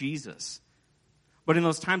Jesus. But in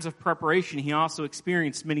those times of preparation, he also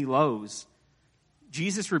experienced many lows.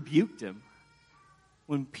 Jesus rebuked him.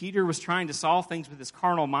 When Peter was trying to solve things with his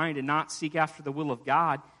carnal mind and not seek after the will of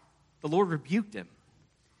God, the Lord rebuked him.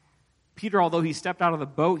 Peter, although he stepped out of the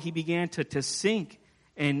boat, he began to sink,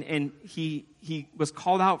 and he was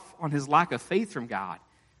called out on his lack of faith from God.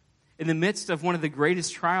 In the midst of one of the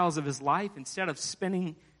greatest trials of his life, instead of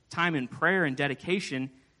spending time in prayer and dedication,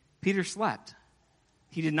 Peter slept.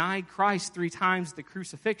 He denied Christ 3 times at the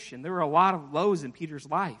crucifixion. There were a lot of lows in Peter's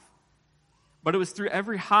life. But it was through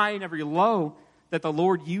every high and every low that the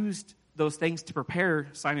Lord used those things to prepare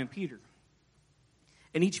Simon Peter.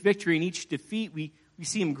 In each victory and each defeat, we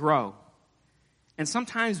see him grow. And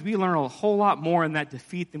sometimes we learn a whole lot more in that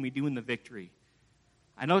defeat than we do in the victory.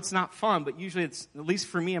 I know it's not fun, but usually it's, at least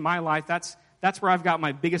for me in my life, that's where I've got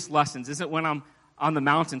my biggest lessons. Isn't when I'm on the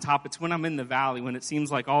mountaintop, it's when I'm in the valley, when it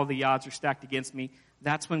seems like all the odds are stacked against me.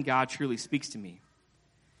 That's when God truly speaks to me.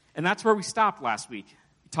 And that's where we stopped last week.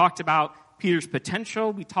 We talked about Peter's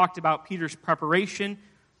potential. We talked about Peter's preparation.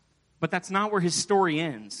 But that's not where his story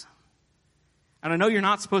ends. And I know you're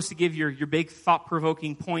not supposed to give your big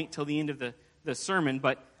thought-provoking point till the end of the sermon,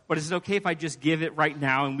 but is it okay if I just give it right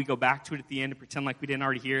now and we go back to it at the end and pretend like we didn't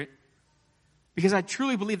already hear it? Because I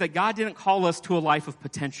truly believe that God didn't call us to a life of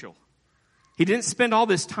potential. He didn't spend all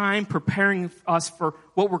this time preparing us for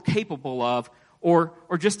what we're capable of, or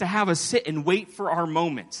just to have us sit and wait for our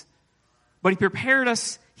moment. But he prepared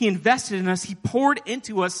us, he invested in us, he poured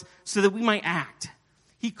into us so that we might act.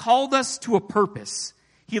 He called us to a purpose.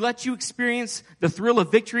 He let you experience the thrill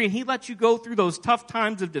of victory, and he let you go through those tough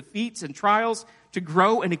times of defeats and trials to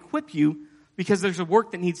grow and equip you, because there's a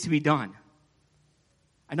work that needs to be done.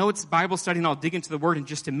 I know it's Bible study, and I'll dig into the word in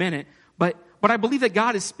just a minute, but I believe that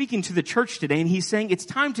God is speaking to the church today, and he's saying it's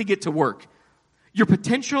time to get to work. Your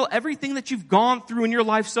potential, everything that you've gone through in your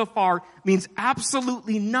life so far, means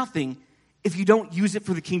absolutely nothing if you don't use it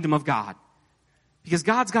for the kingdom of God. Because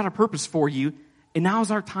God's got a purpose for you, and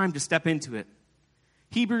now's our time to step into it.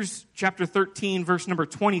 Hebrews chapter 13, verse number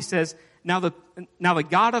 20 says, Now the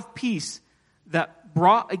God of peace that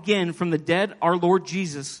brought again from the dead our Lord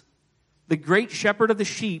Jesus, the great shepherd of the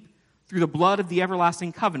sheep, through the blood of the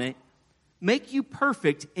everlasting covenant, make you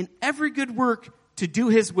perfect in every good work to do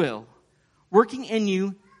his will, working in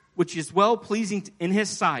you, which is well-pleasing in his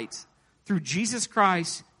sight, through Jesus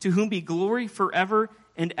Christ, to whom be glory forever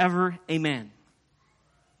and ever. Amen.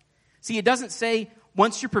 See, it doesn't say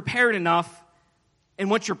once you're prepared enough and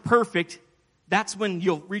once you're perfect, that's when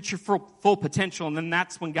you'll reach your full potential, and then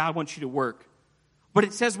that's when God wants you to work. But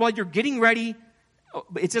it says while you're getting ready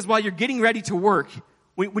to work,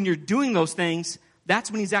 when you're doing those things, that's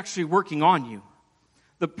when he's actually working on you.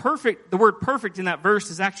 The word perfect in that verse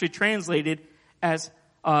is actually translated as,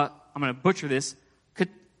 I'm going to butcher this,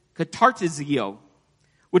 katartizio,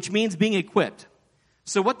 which means being equipped.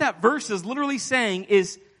 So what that verse is literally saying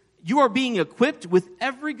is you are being equipped with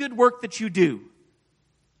every good work that you do.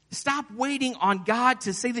 Stop waiting on God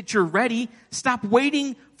to say that you're ready. Stop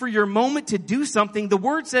waiting for your moment to do something. The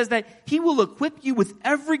word says that he will equip you with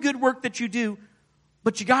every good work that you do,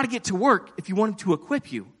 but you got to get to work if you want him to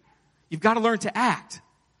equip you. You've got to learn to act,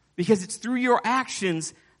 because it's through your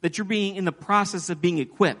actions that you're being in the process of being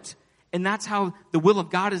equipped. And that's how the will of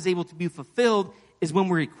God is able to be fulfilled, is when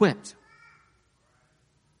we're equipped.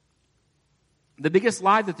 The biggest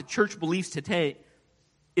lie that the church believes today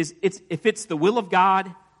is if it's the will of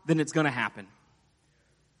God, then it's going to happen.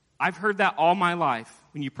 I've heard that all my life.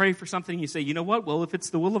 When you pray for something, you say, you know what? Well, if it's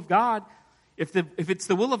the will of God, if it's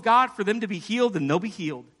the will of God for them to be healed, then they'll be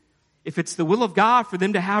healed. If it's the will of God for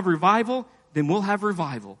them to have revival, then we'll have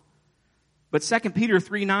revival. But 2 Peter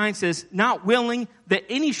 3:9 says, not willing that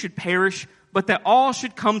any should perish, but that all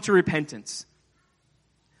should come to repentance.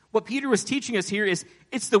 What Peter was teaching us here is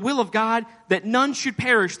it's the will of God that none should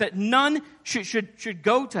perish, that none should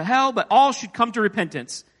go to hell, but all should come to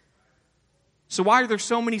repentance. So why are there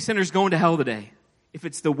so many sinners going to hell today? If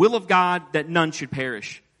it's the will of God that none should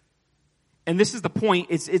perish. And this is the point.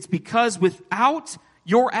 It's because without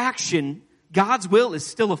your action, God's will is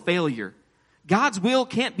still a failure. God's will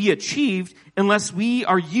can't be achieved unless we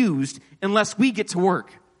are used, unless we get to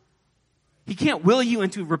work. He can't will you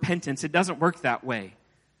into repentance. It doesn't work that way.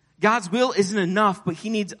 God's will isn't enough, but he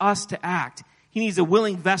needs us to act. He needs a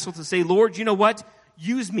willing vessel to say, Lord, you know what?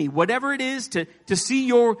 Use me. Whatever it is to see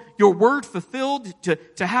your word fulfilled,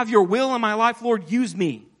 to have your will in my life, Lord, use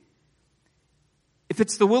me. If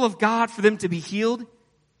it's the will of God for them to be healed,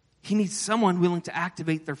 he needs someone willing to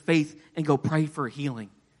activate their faith and go pray for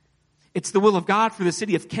healing. It's the will of God for the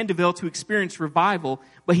city of Kendallville to experience revival,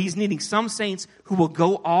 but he's needing some saints who will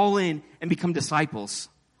go all in and become disciples.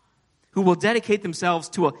 who will dedicate themselves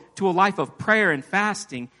to a life of prayer and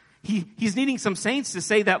fasting. He's needing some saints to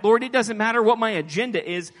say that, Lord, it doesn't matter what my agenda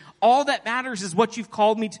is. All that matters is what you've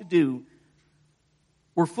called me to do.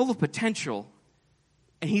 We're full of potential,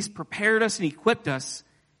 and he's prepared us and equipped us,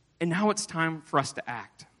 and now it's time for us to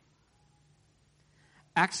act.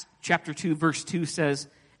 Acts chapter 2, verse 2 says,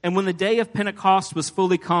 "And when the day of Pentecost was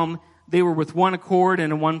fully come, they were with one accord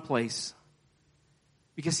and in one place."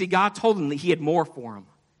 Because, see, God told them that he had more for them.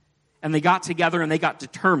 And they got together and they got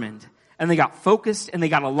determined. And they got focused and they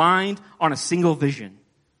got aligned on a single vision.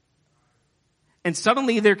 And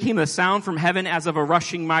suddenly there came a sound from heaven as of a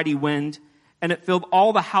rushing mighty wind, and it filled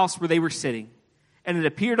all the house where they were sitting. And it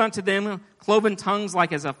appeared unto them cloven tongues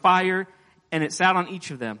like as a fire, and it sat on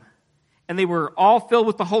each of them. And they were all filled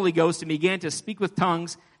with the Holy Ghost and began to speak with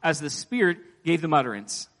tongues as the Spirit gave them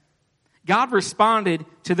utterance. God responded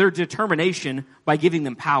to their determination by giving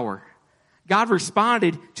them power. God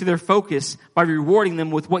responded to their focus by rewarding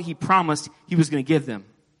them with what he promised he was going to give them.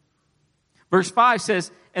 Verse 5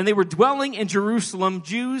 says, "And they were dwelling in Jerusalem,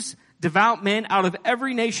 Jews, devout men out of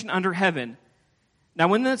every nation under heaven. Now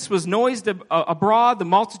when this was noised abroad, the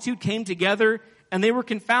multitude came together, and they were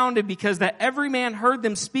confounded, because that every man heard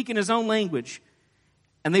them speak in his own language.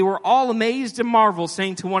 And they were all amazed and marveled,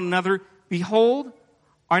 saying to one another, Behold,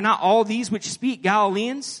 are not all these which speak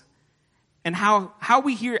Galileans? And how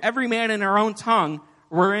we hear every man in our own tongue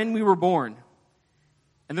wherein we were born."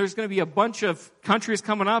 And there's going to be a bunch of countries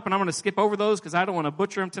coming up, and I'm going to skip over those because I don't want to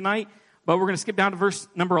butcher them tonight. But we're going to skip down to verse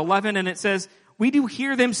number 11, and it says, "We do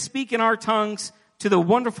hear them speak in our tongues to the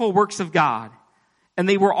wonderful works of God. And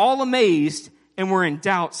they were all amazed and were in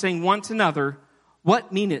doubt, saying one to another,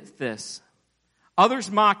 What meaneth this? Others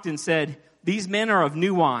mocked and said, These men are of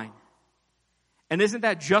new wine." And isn't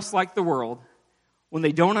that just like the world? When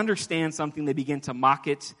they don't understand something, they begin to mock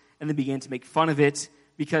it and they begin to make fun of it,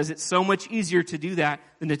 because it's so much easier to do that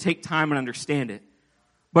than to take time and understand it.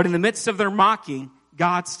 But in the midst of their mocking,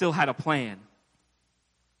 God still had a plan.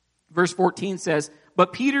 Verse 14 says,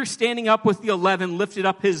 "But Peter, standing up with the 11, lifted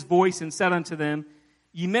up his voice and said unto them,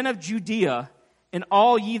 Ye men of Judea, and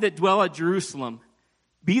all ye that dwell at Jerusalem,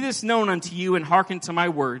 be this known unto you, and hearken to my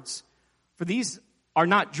words. For these are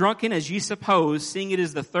not drunken as ye suppose, seeing it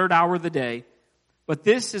is the third hour of the day. But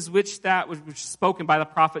this is which was spoken by the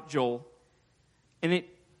prophet Joel. And it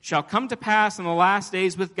shall come to pass in the last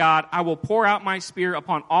days with God, I will pour out my spirit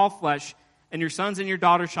upon all flesh, and your sons and your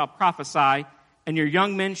daughters shall prophesy, and your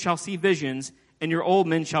young men shall see visions, and your old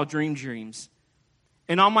men shall dream dreams.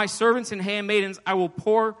 And on my servants and handmaidens I will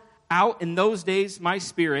pour out in those days my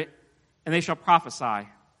spirit, and they shall prophesy.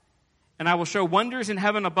 And I will show wonders in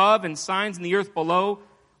heaven above and signs in the earth below,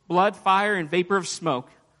 blood, fire, and vapor of smoke.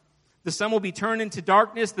 The sun will be turned into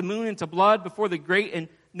darkness, the moon into blood, before the great and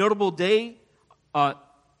notable day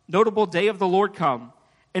of the Lord come.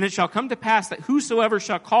 And it shall come to pass that whosoever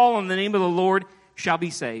shall call on the name of the Lord shall be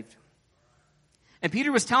saved." And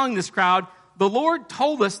Peter was telling this crowd, the Lord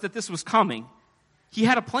told us that this was coming. He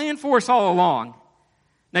had a plan for us all along.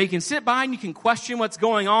 Now you can sit by and you can question what's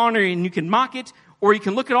going on, and you can mock it, or you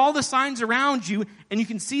can look at all the signs around you and you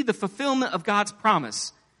can see the fulfillment of God's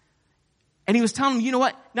promise. And he was telling them, you know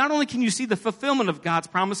what? Not only can you see the fulfillment of God's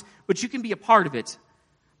promise, but you can be a part of it.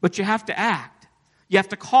 But you have to act. You have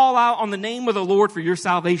to call out on the name of the Lord for your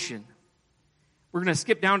salvation. We're going to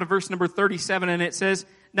skip down to verse number 37, and it says,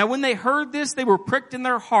 "Now when they heard this, they were pricked in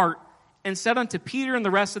their heart, and said unto Peter and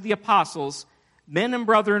the rest of the apostles, Men and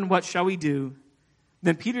brethren, what shall we do?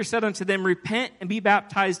 Then Peter said unto them, Repent and be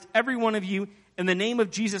baptized, every one of you, in the name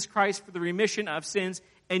of Jesus Christ for the remission of sins,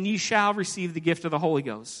 and ye shall receive the gift of the Holy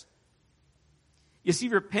Ghost." You see,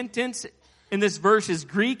 repentance in this verse is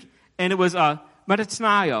Greek, and it was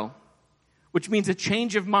metatnio, which means a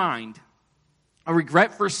change of mind, a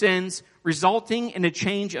regret for sins resulting in a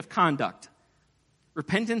change of conduct.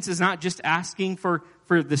 Repentance is not just asking for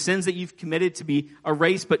the sins that you've committed to be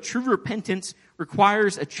erased, but true repentance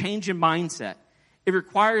requires a change in mindset. It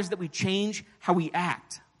requires that we change how we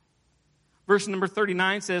act. Verse number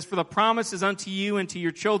 39 says, "For the promise is unto you and to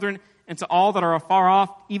your children and to all that are afar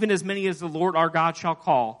off, even as many as the Lord our God shall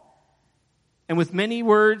call." And with many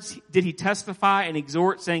words did he testify and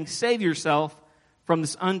exhort, saying, Save yourself from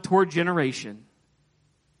this untoward generation.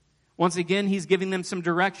 Once again, he's giving them some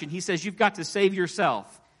direction. He says, you've got to save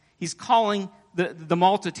yourself. He's calling the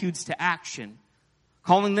multitudes to action,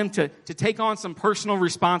 calling them to take on some personal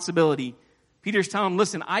responsibility. Peter's telling them,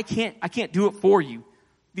 listen, I can't do it for you.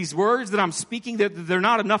 These words that I'm speaking, they're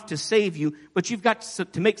not enough to save you, but you've got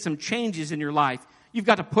to make some changes in your life. You've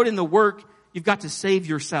got to put in the work. You've got to save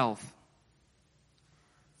yourself.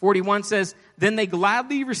 41 says, "Then they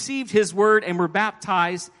gladly received his word and were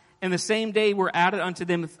baptized, and the same day were added unto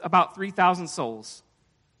them about 3,000 souls.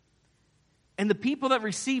 And the people that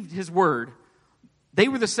received his word, they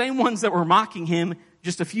were the same ones that were mocking him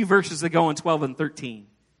just a few verses ago in 12 and 13.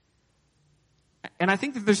 And I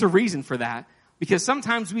think that there's a reason for that. Because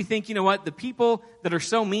sometimes we think, you know what, the people that are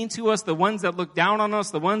so mean to us, the ones that look down on us,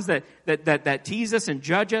 the ones that tease us and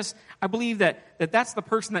judge us, I believe that's the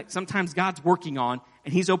person that sometimes God's working on,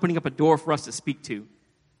 and he's opening up a door for us to speak to.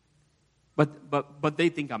 But they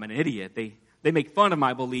think I'm an idiot. They make fun of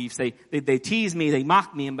my beliefs. They tease me. They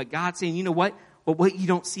mock me. But God's saying, you know what? But what you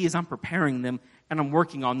don't see is I'm preparing them and I'm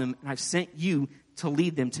working on them, and I've sent you to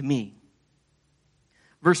lead them to me.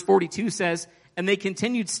 Verse 42 says, and they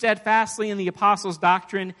continued steadfastly in the apostles'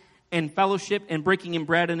 doctrine and fellowship and breaking in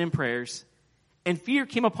bread and in prayers. And fear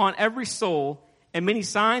came upon every soul, and many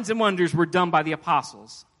signs and wonders were done by the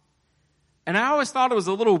apostles. And I always thought it was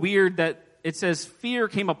a little weird that it says fear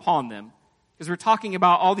came upon them. Because we're talking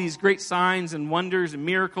about all these great signs and wonders and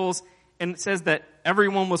miracles, and it says that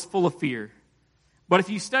everyone was full of fear. But if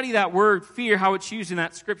you study that word, fear, how it's used in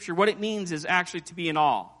that scripture, what it means is actually to be in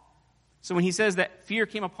awe. So when he says that fear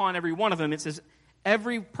came upon every one of them, it says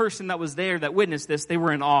every person that was there that witnessed this, they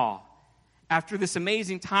were in awe. After this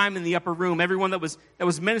amazing time in the upper room, everyone that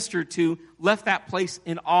was ministered to left that place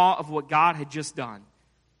in awe of what God had just done.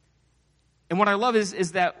 And what I love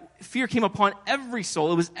is that fear came upon every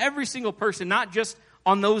soul. It was every single person, not just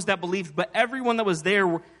on those that believed, but everyone that was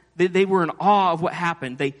there. They were in awe of what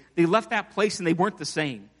happened. They left that place and they weren't the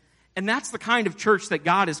same. And that's the kind of church that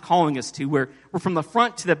God is calling us to, where we're from the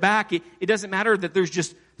front to the back. It doesn't matter that there's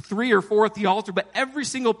just 3 or 4 at the altar, but every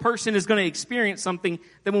single person is going to experience something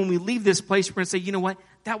that when we leave this place, we're going to say, you know what?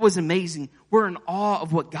 That was amazing. We're in awe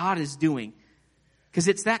of what God is doing. Because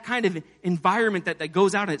it's that kind of environment that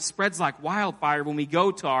goes out and it spreads like wildfire when we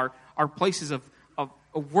go to our places of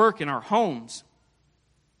work and our homes.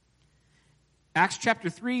 Acts chapter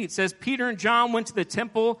 3, it says, Peter and John went to the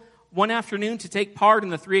temple one afternoon to take part in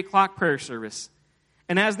the 3:00 prayer service.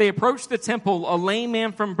 And as they approached the temple, a lame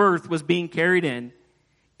man from birth was being carried in.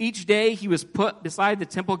 Each day he was put beside the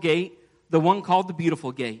temple gate, the one called the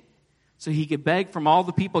Beautiful Gate, so he could beg from all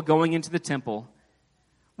the people going into the temple.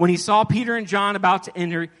 When he saw Peter and John about to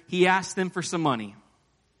enter, he asked them for some money.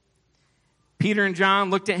 Peter and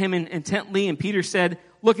John looked at him intently, and Peter said,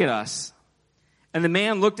 "Look at us." And the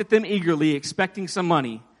man looked at them eagerly, expecting some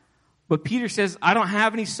money. But Peter says, "I don't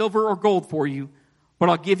have any silver or gold for you, but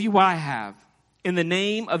I'll give you what I have. In the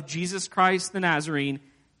name of Jesus Christ the Nazarene,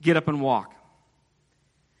 get up and walk."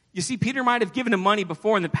 You see, Peter might have given him money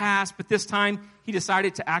before in the past, but this time he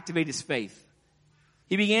decided to activate his faith.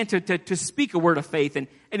 He began to speak a word of faith, and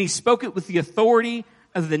he spoke it with the authority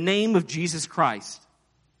of the name of Jesus Christ.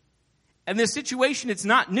 And this situation, it's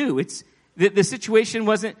not new. The situation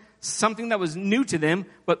wasn't something that was new to them,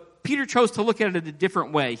 but Peter chose to look at it a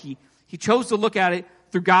different way. He chose to look at it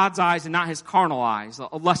through God's eyes and not his carnal eyes,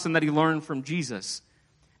 a lesson that he learned from Jesus.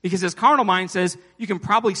 Because his carnal mind says you can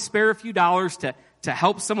probably spare a few dollars to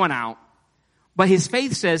help someone out. But his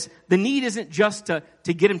faith says the need isn't just to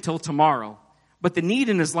get him till tomorrow, but the need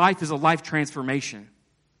in his life is a life transformation.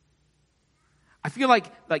 I feel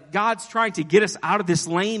like God's trying to get us out of this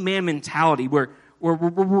lame man mentality where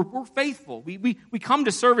we're faithful. We come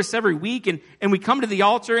to service every week and we come to the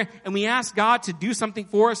altar and we ask God to do something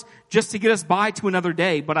for us just to get us by to another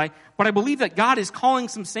day. But I believe that God is calling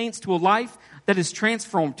some saints to a life that is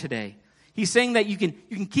transformed today. He's saying that you can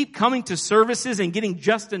keep coming to services and getting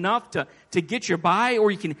just enough to get you by, or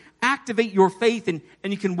you can activate your faith and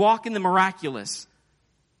you can walk in the miraculous.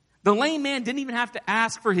 The lame man didn't even have to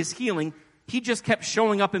ask for his healing. He just kept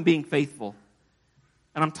showing up and being faithful.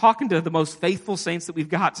 And I'm talking to the most faithful saints that we've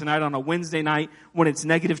got tonight on a Wednesday night when it's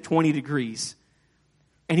negative 20 degrees.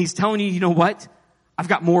 And he's telling you, you know what? I've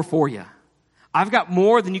got more for you. I've got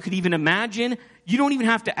more than you could even imagine. You don't even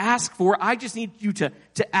have to ask for it. I just need you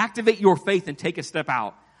to activate your faith and take a step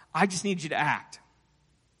out. I just need you to act.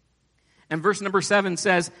 And verse number 7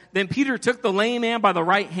 says, Then Peter took the lame man by the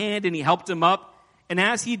right hand and he helped him up. And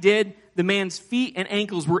as he did, the man's feet and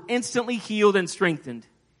ankles were instantly healed and strengthened.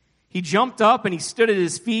 He jumped up and he stood at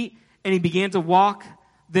his feet and he began to walk,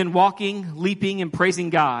 then walking, leaping, and praising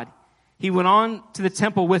God. He went on to the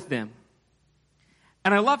temple with them.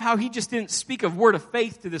 And I love how he just didn't speak a word of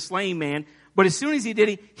faith to this lame man, but as soon as he did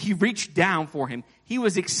it, he reached down for him. He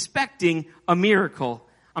was expecting a miracle.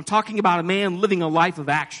 I'm talking about a man living a life of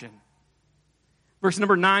action. Verse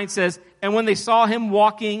number 9 says, And when they saw him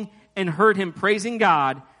walking and heard him praising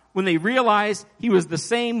God, when they realized he was the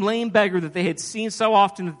same lame beggar that they had seen so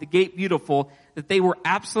often at the Gate Beautiful, that they were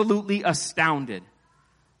absolutely astounded.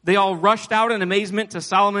 They all rushed out in amazement to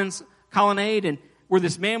Solomon's colonnade, and where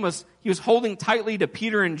this man was holding tightly to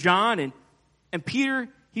Peter and John, and Peter,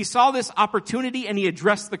 he saw this opportunity and he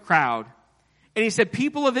addressed the crowd. And he said,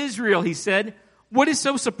 "People of Israel," he said, "what is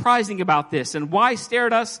so surprising about this? And why stare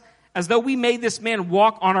at us as though we made this man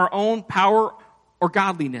walk on our own power or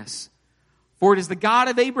godliness? For it is the God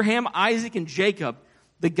of Abraham, Isaac, and Jacob,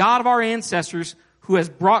 the God of our ancestors, who has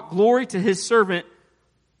brought glory to his servant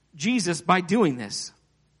Jesus by doing this."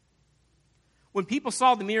 When people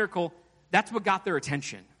saw the miracle, that's what got their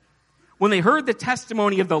attention. When they heard the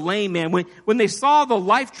testimony of the lame man, when they saw the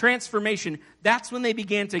life transformation, that's when they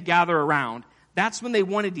began to gather around. That's when they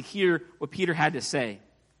wanted to hear what Peter had to say.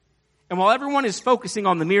 And while everyone is focusing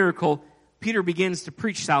on the miracle, Peter begins to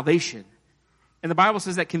preach salvation. And the Bible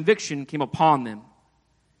says that conviction came upon them.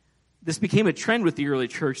 This became a trend with the early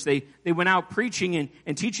church. They went out preaching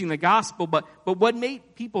and teaching the gospel, but what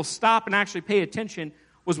made people stop and actually pay attention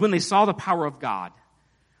was when they saw the power of God.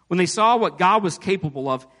 When they saw what God was capable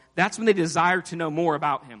of, that's when they desired to know more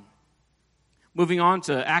about him. Moving on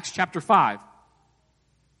to Acts chapter 5.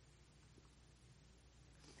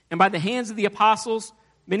 "And by the hands of the apostles,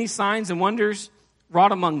 many signs and wonders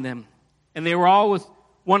wrought among them. And they were all with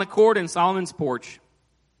one accord in Solomon's porch.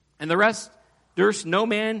 And the rest durst no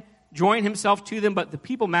man join himself to them, but the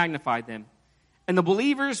people magnified them. And the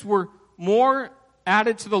believers were more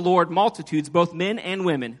added to the Lord, multitudes, both men and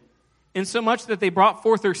women, insomuch that they brought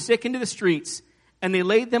forth their sick into the streets, and they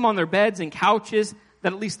laid them on their beds and couches,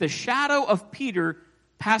 that at least the shadow of Peter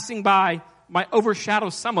passing by might overshadow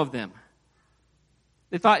some of them."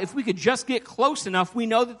 They thought, if we could just get close enough, we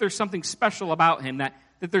know that there's something special about him, that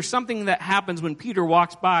there's something that happens when Peter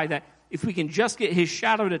walks by, that if we can just get his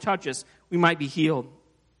shadow to touch us, we might be healed.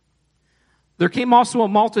 "There came also a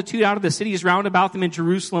multitude out of the cities round about them in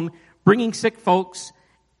Jerusalem, bringing sick folks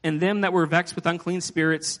and them that were vexed with unclean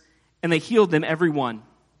spirits, and they healed them every one."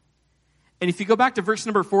 And if you go back to verse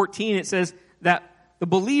number 14, it says that the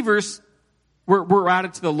believers were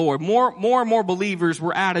added to the Lord. More and more believers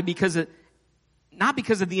were added not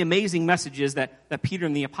because of the amazing messages that Peter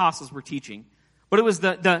and the apostles were teaching, but it was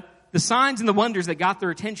the signs and the wonders that got their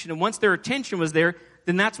attention. And once their attention was there,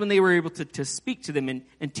 then that's when they were able to speak to them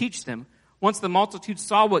and teach them. Once the multitude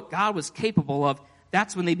saw what God was capable of,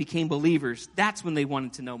 that's when they became believers. That's when they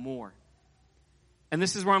wanted to know more. And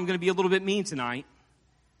this is where I'm going to be a little bit mean tonight.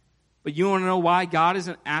 But you want to know why God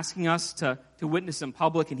isn't asking us to witness in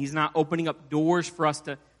public, and he's not opening up doors for us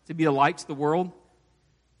to be a light to the world?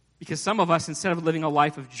 Because some of us, instead of living a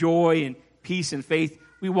life of joy and peace and faith,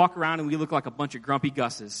 we walk around and we look like a bunch of grumpy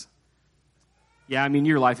Gusses. Yeah, I mean,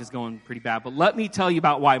 your life is going pretty bad. But let me tell you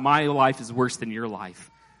about why my life is worse than your life.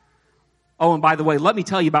 Oh, and by the way, let me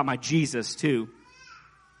tell you about my Jesus, too.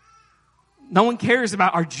 No one cares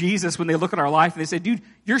about our Jesus when they look at our life and they say, "Dude,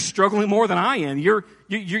 you're struggling more than I am. You're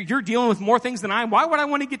dealing with more things than I am. Why would I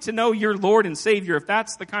want to get to know your Lord and Savior if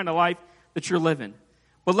that's the kind of life that you're living?"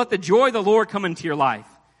 But let the joy of the Lord come into your life.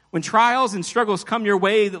 When trials and struggles come your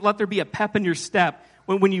way, let there be a pep in your step.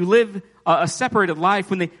 When you live a separated life,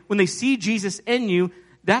 when they see Jesus in you,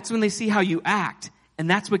 that's when they see how you act. And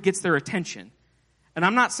that's what gets their attention. And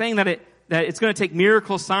I'm not saying that it's going to take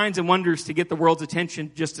miracles, signs, and wonders to get the world's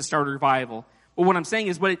attention just to start a revival. But what I'm saying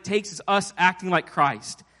is what it takes is us acting like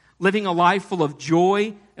Christ, living a life full of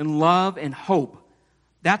joy and love and hope.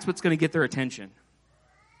 That's what's going to get their attention.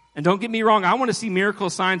 And don't get me wrong, I want to see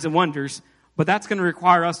miracles, signs, and wonders, but that's going to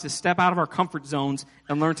require us to step out of our comfort zones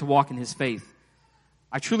and learn to walk in his faith.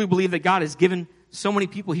 I truly believe that God has given so many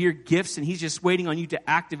people here gifts, and he's just waiting on you to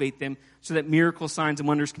activate them so that miracles, signs, and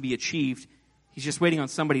wonders can be achieved. He's just waiting on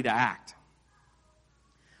somebody to act.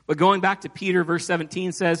 But going back to Peter, verse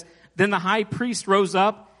 17 says, "Then the high priest rose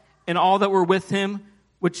up, and all that were with him,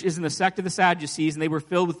 which is in the sect of the Sadducees, and they were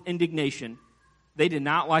filled with indignation." They did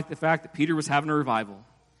not like the fact that Peter was having a revival.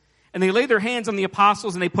 "And they laid their hands on the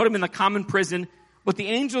apostles, and they put them in the common prison. But the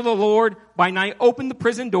angel of the Lord by night opened the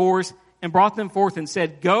prison doors and brought them forth and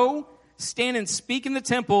said, 'Go, stand and speak in the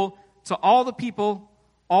temple to all the people,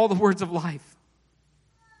 all the words of life.'"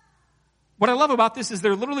 What I love about this is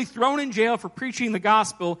they're literally thrown in jail for preaching the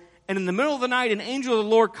gospel, and in the middle of the night, an angel of the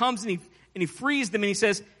Lord comes and he frees them, and he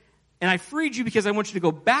says, "And I freed you because I want you to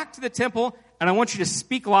go back to the temple, and I want you to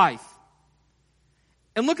speak life."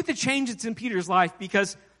 And look at the change that's in Peter's life,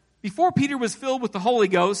 because before Peter was filled with the Holy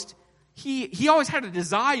Ghost, he always had a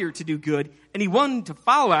desire to do good, and he wanted to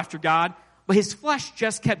follow after God, but his flesh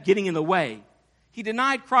just kept getting in the way. He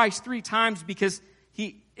denied Christ 3 times because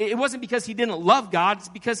it wasn't because he didn't love God, it's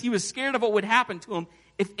because he was scared of what would happen to him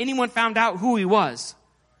if anyone found out who he was.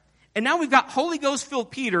 And now we've got Holy Ghost-filled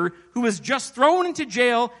Peter, who was just thrown into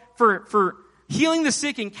jail for healing the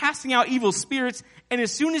sick and casting out evil spirits, and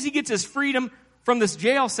as soon as he gets his freedom, from this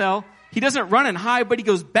jail cell, he doesn't run and hide, but he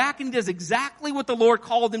goes back and does exactly what the Lord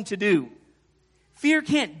called him to do. Fear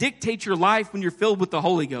can't dictate your life when you're filled with the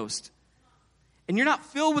Holy Ghost. And you're not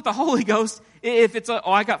filled with the Holy Ghost if it's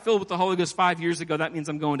I got filled with the Holy Ghost 5 years ago, that means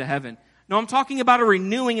I'm going to heaven. No, I'm talking about a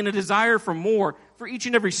renewing and a desire for more for each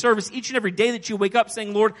and every service, each and every day that you wake up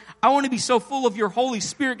saying, Lord, I want to be so full of your Holy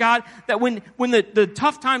Spirit, God, that when the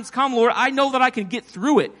tough times come, Lord, I know that I can get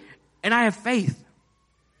through it. And I have faith.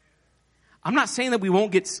 I'm not saying that we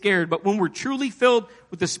won't get scared, but when we're truly filled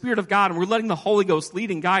with the Spirit of God and we're letting the Holy Ghost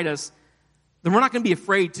lead and guide us, then we're not going to be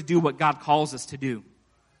afraid to do what God calls us to do.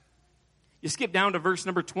 You skip down to verse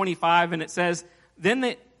number 25 and it says,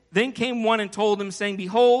 Then came one and told him, saying,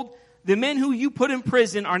 Behold, the men who you put in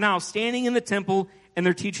prison are now standing in the temple and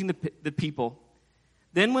they're teaching the people.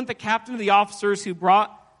 Then went the captain of the officers who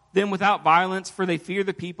brought them without violence, for they fear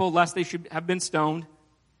the people, lest they should have been stoned.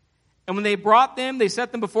 And when they brought them, they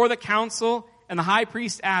set them before the council, and the high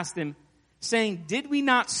priest asked them, saying, Did we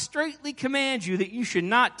not straitly command you that you should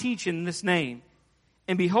not teach in this name?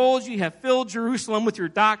 And behold, you have filled Jerusalem with your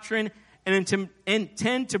doctrine, and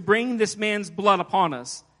intend to bring this man's blood upon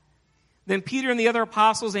us. Then Peter and the other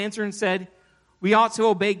apostles answered and said, We ought to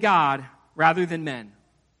obey God rather than men.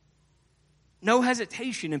 No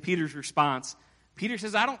hesitation in Peter's response. Peter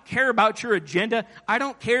says, I don't care about your agenda. I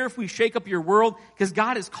don't care if we shake up your world, because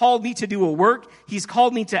God has called me to do a work. He's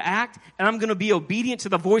called me to act, and I'm going to be obedient to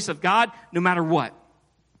the voice of God no matter what.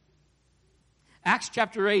 Acts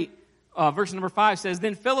chapter 8, verse number 5 says,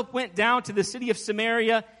 Then Philip went down to the city of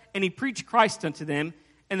Samaria, and he preached Christ unto them.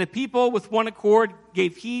 And the people with one accord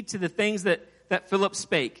gave heed to the things that Philip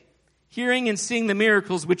spake, hearing and seeing the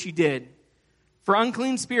miracles which he did. For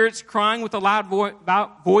unclean spirits, crying with a loud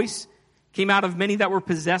voice, came out of many that were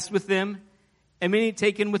possessed with them, and many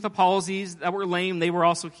taken with the palsies that were lame, they were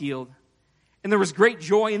also healed. And there was great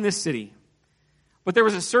joy in this city. But there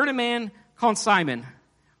was a certain man called Simon,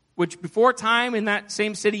 which before time in that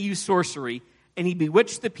same city used sorcery, and he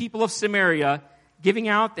bewitched the people of Samaria, giving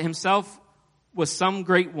out that himself was some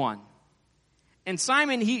great one. And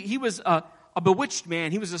Simon, he was a bewitched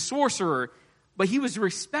man. He was a sorcerer, but he was a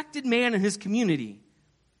respected man in his community.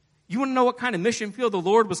 You want to know what kind of mission field the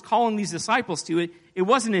Lord was calling these disciples to? It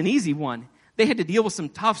wasn't an easy one. They had to deal with some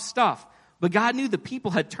tough stuff. But God knew the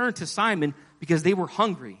people had turned to Simon because they were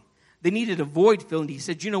hungry. They needed a void filled. And he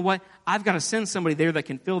said, you know what? I've got to send somebody there that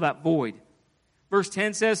can fill that void. Verse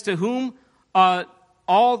 10 says, To whom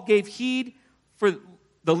all gave heed, for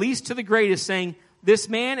the least to the greatest, saying, This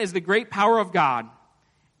man is the great power of God.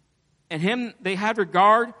 And him they had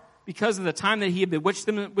regard because of the time that he had bewitched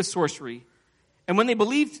them with sorcery. And when they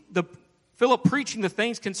believed Philip preaching the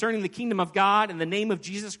things concerning the kingdom of God in the name of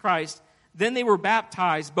Jesus Christ, then they were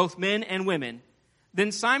baptized, both men and women.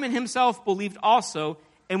 Then Simon himself believed also,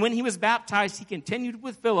 and when he was baptized, he continued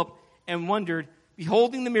with Philip and wondered,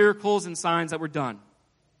 beholding the miracles and signs that were done.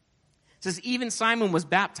 It says, even Simon was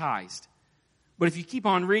baptized. But if you keep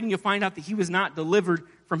on reading, you'll find out that he was not delivered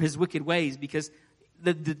from his wicked ways, because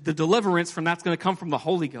the deliverance from that's going to come from the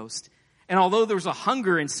Holy Ghost. And although there was a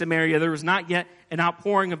hunger in Samaria, there was not yet an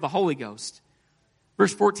outpouring of the Holy Ghost.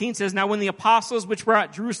 Verse 14 says, Now when the apostles which were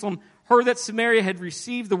at Jerusalem heard that Samaria had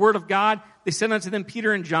received the word of God, they sent unto them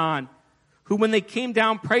Peter and John, who when they came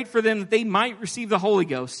down prayed for them that they might receive the Holy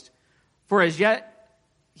Ghost. For as yet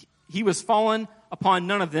he was fallen upon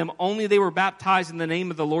none of them, only they were baptized in the name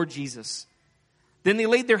of the Lord Jesus. Then they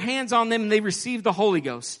laid their hands on them and they received the Holy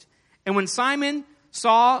Ghost. And when Simon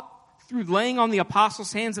saw through laying on the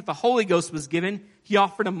apostles' hands that the Holy Ghost was given, he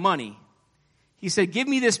offered them money. He said, Give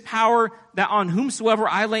me this power that on whomsoever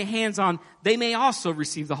I lay hands on, they may also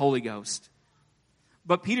receive the Holy Ghost.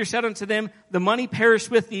 But Peter said unto them, The money perish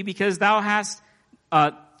with thee, because thou hast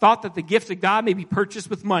thought that the gift of God may be purchased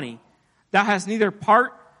with money. Thou hast neither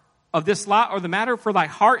part of this lot or the matter, for thy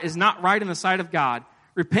heart is not right in the sight of God.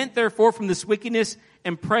 Repent therefore from this wickedness,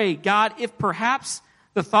 and pray, God, if perhaps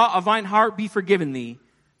the thought of thine heart be forgiven thee.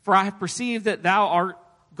 For I have perceived that thou art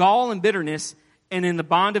gall and bitterness, and in the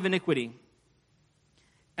bond of iniquity.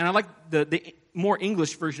 And I like the more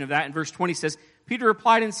English version of that. In verse 20 says, Peter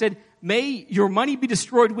replied and said, May your money be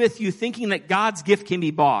destroyed with you, thinking that God's gift can be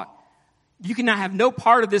bought. You cannot have no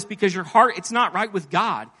part of this, because your heart, it's not right with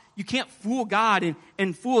God. You can't fool God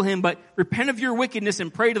and fool him, but repent of your wickedness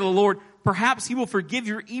and pray to the Lord. Perhaps he will forgive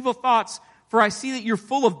your evil thoughts, for I see that you're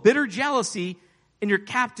full of bitter jealousy and you're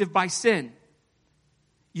captive by sin.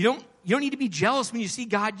 You don't need to be jealous when you see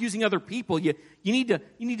God using other people. You need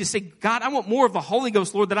to say, God, I want more of the Holy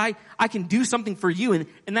Ghost, Lord, that I can do something for you.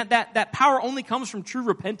 And that power only comes from true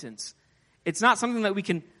repentance. It's not something that we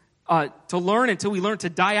can to learn until we learn to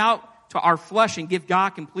die out to our flesh and give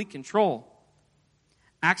God complete control.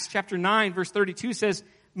 Acts chapter 9, verse 32 says,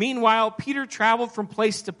 "Meanwhile, Peter traveled from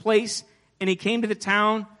place to place, and he came to the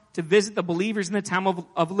town to visit the believers in the town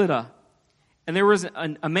of Lydda. And there was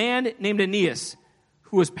a man named Aeneas,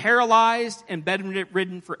 who was paralyzed and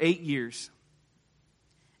bedridden for 8 years.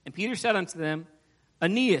 And Peter said unto them,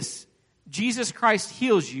 Aeneas, Jesus Christ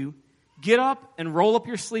heals you. Get up and roll up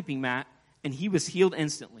your sleeping mat. And he was healed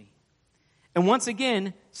instantly." And once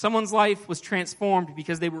again, someone's life was transformed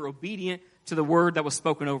because they were obedient to the word that was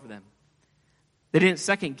spoken over them. They didn't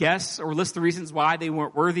second guess or list the reasons why they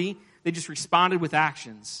weren't worthy. They just responded with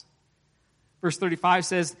actions. Verse 35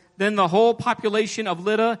 says, "Then the whole population of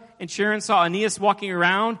Lydda and Sharon saw Aeneas walking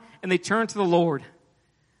around, and they turned to the Lord.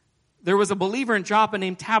 There was a believer in Joppa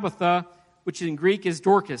named Tabitha, which in Greek is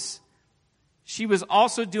Dorcas. She was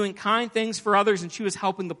also doing kind things for others, and she was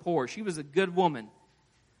helping the poor. She was a good woman.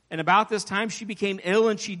 And about this time she became ill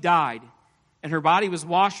and she died. And her body was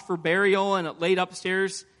washed for burial and it laid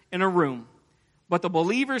upstairs in a room. But the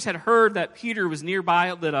believers had heard that Peter was nearby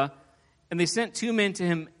at Lydda, and they sent 2 men to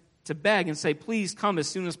him to beg and say, please come as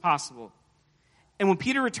soon as possible. And when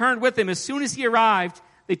Peter returned with them, as soon as he arrived,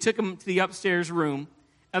 they took him to the upstairs room.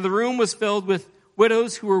 And the room was filled with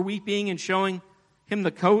widows who were weeping and showing him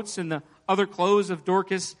the coats and the other clothes of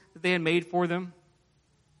Dorcas that they had made for them.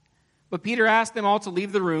 But Peter asked them all to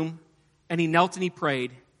leave the room, and he knelt and he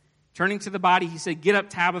prayed. Turning to the body, he said, get up,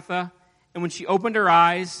 Tabitha. And when she opened her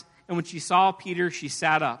eyes, and when she saw Peter, she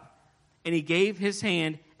sat up. And he gave his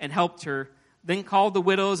hand and helped her, then called the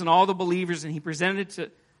widows and all the believers, and he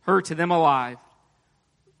presented her to them alive.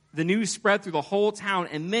 The news spread through the whole town,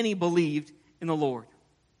 and many believed in the Lord.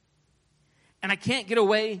 And I can't get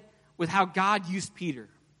away with how God used Peter.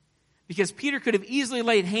 Because Peter could have easily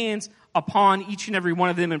laid hands upon each and every one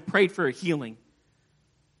of them and prayed for a healing.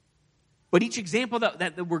 But each example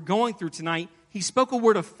that we're going through tonight, he spoke a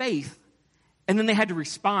word of faith, and then they had to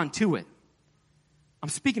respond to it. I'm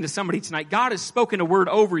speaking to somebody tonight. God has spoken a word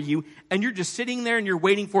over you, and you're just sitting there and you're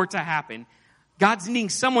waiting for it to happen. God's needing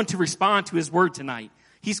someone to respond to his word tonight.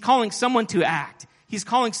 He's calling someone to act. He's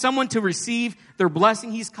calling someone to receive their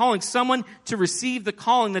blessing. He's calling someone to receive the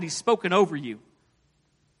calling that he's spoken over you.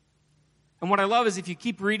 And what I love is if you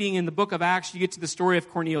keep reading in the book of Acts, you get to the story of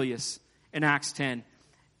Cornelius in Acts 10.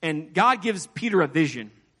 And God gives Peter a vision.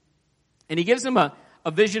 And he gives him a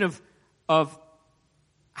vision of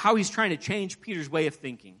how he's trying to change Peter's way of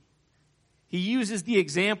thinking. He uses the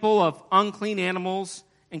example of unclean animals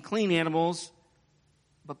and clean animals,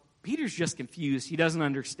 but Peter's just confused. He doesn't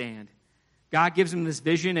understand. God gives him this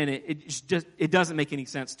vision, and it doesn't make any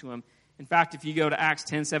sense to him. In fact, if you go to Acts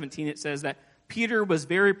 10:17, it says that Peter was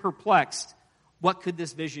very perplexed. What could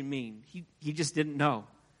this vision mean? He just didn't know.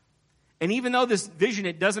 And even though this vision,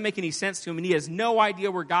 it doesn't make any sense to him, and he has no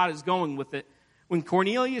idea where God is going with it, when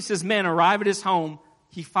Cornelius' men arrive at his home,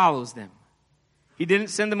 he follows them. He didn't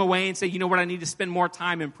send them away and say, you know what, I need to spend more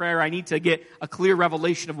time in prayer. I need to get a clear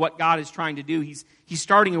revelation of what God is trying to do. He's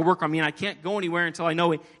starting to work on me, and I can't go anywhere until I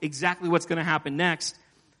know exactly what's going to happen next.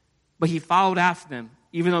 But he followed after them,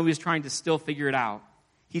 even though he was trying to still figure it out.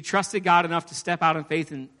 He trusted God enough to step out in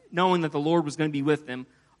faith and knowing that the Lord was going to be with them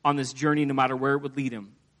on this journey no matter where it would lead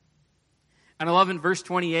him. And I love in verse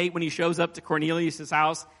 28, when he shows up to Cornelius'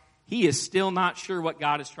 house, he is still not sure what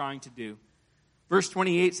God is trying to do. Verse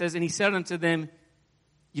 28 says, and he said unto them,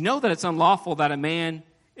 you know that it's unlawful that a man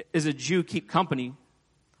is a Jew keep company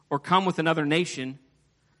or come with another nation,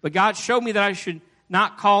 but God showed me that I should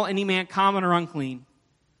not call any man common or unclean.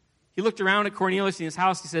 He looked around at Cornelius in his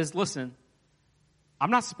house. He says, listen,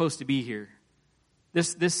 I'm not supposed to be here.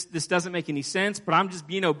 This doesn't make any sense, but I'm just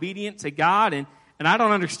being obedient to God, and I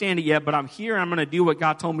don't understand it yet, but I'm here and I'm going to do what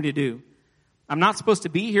God told me to do. I'm not supposed to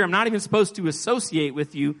be here. I'm not even supposed to associate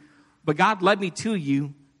with you, but God led me to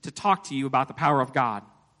you to talk to you about the power of God.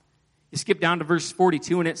 You skip down to verse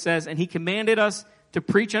 42 and it says, and he commanded us to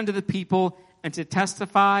preach unto the people and to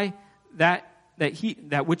testify that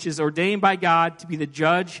which is ordained by God to be the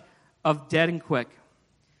judge of dead and quick.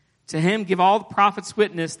 To him give all the prophets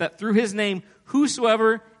witness that through his name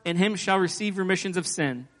whosoever in him shall receive remissions of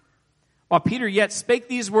sin. While Peter yet spake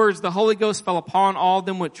these words, the Holy Ghost fell upon all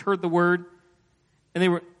them which heard the word,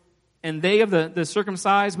 and they of the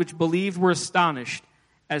circumcised which believed were astonished,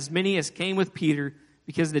 as many as came with Peter,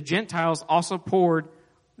 because the Gentiles also poured,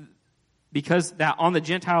 because that on the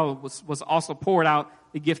Gentile was also poured out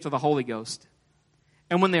the gift of the Holy Ghost.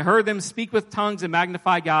 And when they heard them speak with tongues and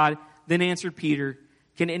magnify God, then answered Peter,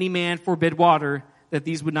 can any man forbid water that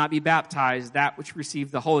these would not be baptized, that which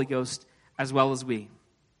received the Holy Ghost as well as we?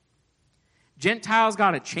 Gentiles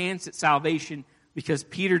got a chance at salvation because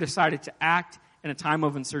Peter decided to act in a time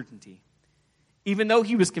of uncertainty. Even though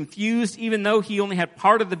he was confused, even though he only had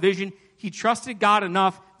part of the vision, he trusted God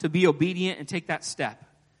enough to be obedient and take that step.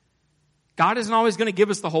 God isn't always going to give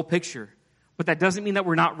us the whole picture, but that doesn't mean that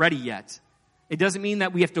we're not ready yet. It doesn't mean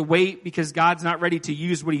that we have to wait because God's not ready to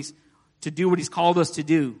do what he's called us to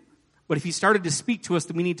do. But if he started to speak to us,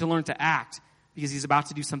 then we need to learn to act because he's about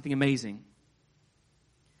to do something amazing.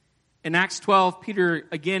 In Acts 12, Peter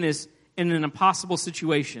again is in an impossible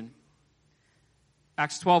situation.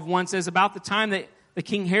 Acts 12:1 says, about the time that the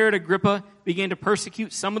King Herod Agrippa began to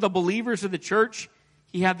persecute some of the believers of the church,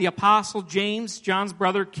 he had the apostle James, John's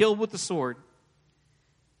brother, killed with the sword.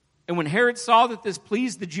 And when Herod saw that this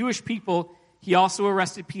pleased the Jewish people, he also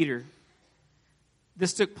arrested Peter.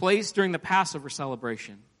 This took place during the Passover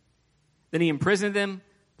celebration. Then he imprisoned him,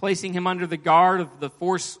 placing him under the guard of the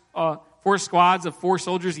four squads of 4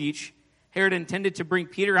 soldiers each. Herod intended to bring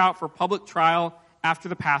Peter out for public trial after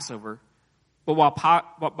the Passover. But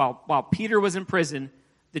while Peter was in prison,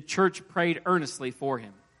 the church prayed earnestly for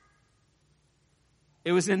him.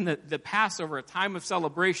 It was in the Passover, a time of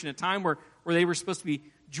celebration, a time where they were supposed to be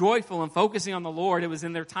joyful and focusing on the Lord. It was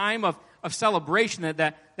in their time of celebration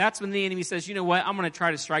that's when the enemy says, you know what, I'm going to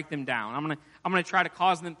try to strike them down. I'm going to try to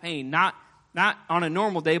cause them pain. Not on a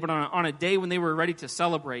normal day, but on a day when they were ready to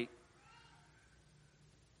celebrate.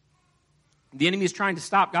 The enemy is trying to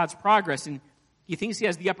stop God's progress, and he thinks he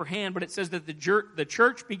has the upper hand, but it says that the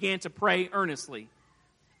church began to pray earnestly.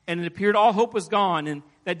 And it appeared all hope was gone, and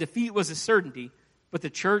that defeat was a certainty, but the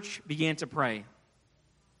church began to pray.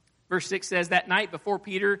 Verse 6 says, that night before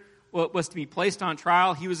Peter was to be placed on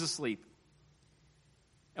trial, he was asleep.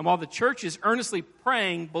 And while the church is earnestly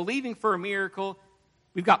praying, believing for a miracle,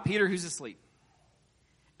 we've got Peter who's asleep.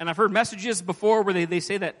 And I've heard messages before where they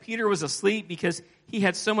say that Peter was asleep because he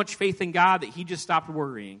had so much faith in God that he just stopped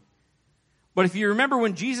worrying. But if you remember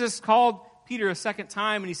when Jesus called Peter a second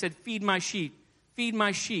time and he said, feed my sheep,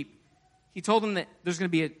 he told him that there's going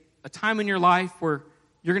to be a time in your life where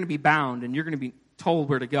you're going to be bound and you're going to be told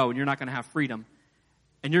where to go and you're not going to have freedom.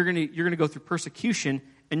 And you're going to go through persecution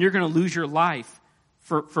and you're going to lose your life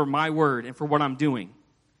for my word and for what I'm doing.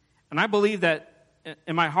 And I believe that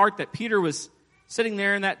in my heart that Peter was sitting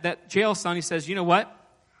there in that jail cell and he says, you know what?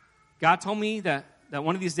 God told me that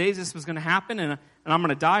one of these days this was going to happen and I'm going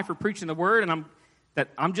to die for preaching the word and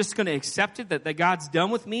I'm just going to accept it, that God's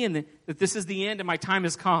done with me and that this is the end and my time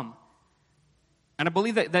has come. And I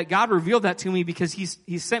believe that God revealed that to me because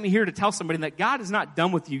He sent me here to tell somebody that God is not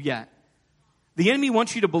done with you yet. The enemy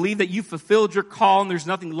wants you to believe that you've fulfilled your call and there's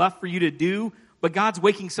nothing left for you to do, but God's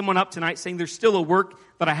waking someone up tonight saying there's still a work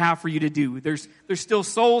that I have for you to do. There's still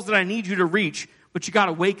souls that I need you to reach, but you got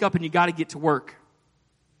to wake up and you got to get to work.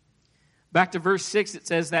 Back to verse 6, it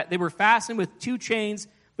says that they were fastened with 2 chains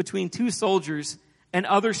between 2 soldiers, and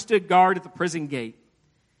others stood guard at the prison gate.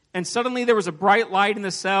 And suddenly there was a bright light in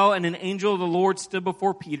the cell, and an angel of the Lord stood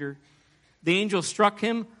before Peter. The angel struck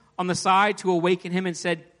him on the side to awaken him and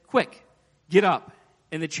said, quick, get up.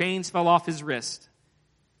 And the chains fell off his wrist.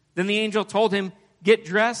 Then the angel told him, get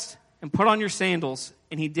dressed and put on your sandals.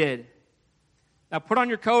 And he did. Now put on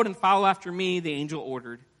your coat and follow after me, the angel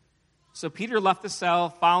ordered. So Peter left the cell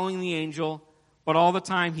following the angel, but all the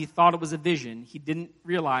time he thought it was a vision. He didn't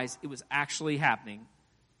realize it was actually happening.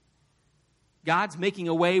 God's making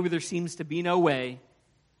a way where there seems to be no way.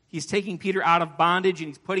 He's taking Peter out of bondage and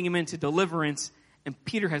he's putting him into deliverance, and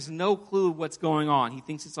Peter has no clue what's going on. He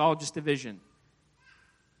thinks it's all just a vision.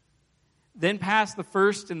 Then passed the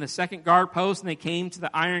first and the second guard post, and they came to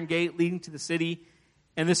the iron gate leading to the city,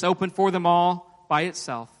 and this opened for them all by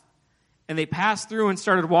itself. And they passed through and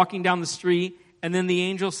started walking down the street, and then the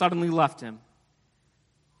angel suddenly left him.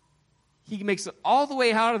 He makes it all the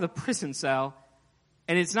way out of the prison cell,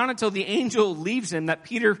 and it's not until the angel leaves him that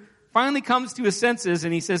Peter finally comes to his senses,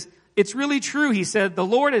 and he says, it's really true, he said, the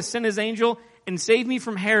Lord has sent his angel and saved me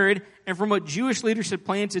from Herod and from what Jewish leaders had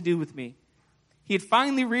planned to do with me. He had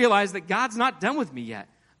finally realized that God's not done with me yet.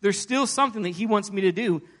 There's still something that he wants me to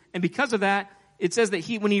do, and because of that, it says that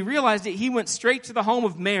when he realized it, he went straight to the home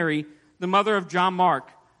of Mary, the mother of John Mark,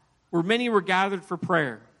 where many were gathered for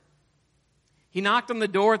prayer. He knocked on the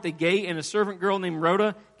door at the gate, and a servant girl named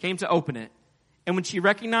Rhoda came to open it. And when she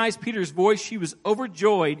recognized Peter's voice, she was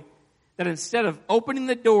overjoyed that instead of opening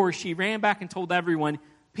the door, she ran back and told everyone,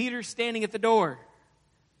 Peter's standing at the door.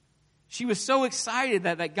 She was so excited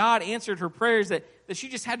that God answered her prayers that she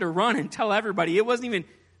just had to run and tell everybody.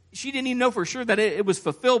 She didn't even know for sure that it was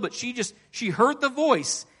fulfilled, but she heard the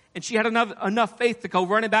voice, and she had enough faith to go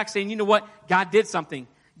running back saying, you know what? God did something.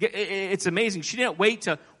 It's amazing. She didn't wait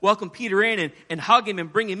to welcome Peter in and hug him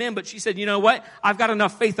and bring him in, but she said, you know what? I've got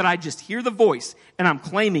enough faith that I just hear the voice and I'm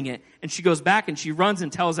claiming it. And she goes back and she runs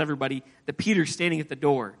and tells everybody that Peter's standing at the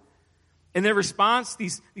door. In their response,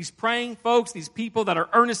 these praying folks, these people that are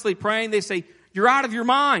earnestly praying, they say, you're out of your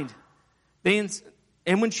mind. And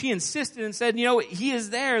when she insisted and said, he is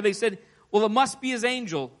there, they said, well, it must be his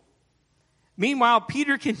angel. Meanwhile,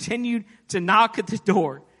 Peter continued to knock at the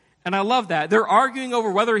door. And I love that. They're arguing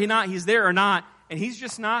over whether or not he's there or not. And he's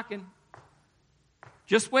just knocking.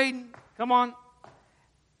 Just waiting. Come on.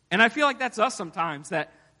 And I feel like that's us sometimes.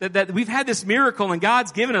 That we've had this miracle and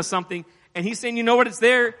God's given us something. And he's saying, you know what, it's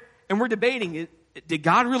there. And we're debating, did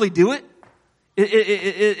God really do it?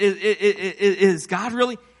 Is God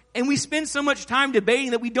really? And we spend so much time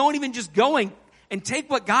debating that we don't even just go and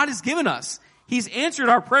take what God has given us. He's answered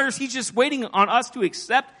our prayers. He's just waiting on us to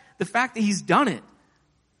accept the fact that he's done it.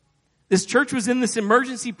 This church was in this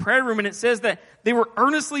emergency prayer room, and it says that they were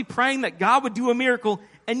earnestly praying that God would do a miracle,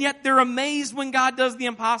 and yet they're amazed when God does the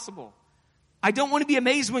impossible. I don't want to be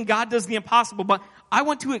amazed when God does the impossible, but I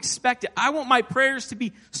want to expect it. I want my prayers to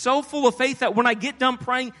be so full of faith that when I get done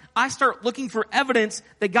praying, I start looking for evidence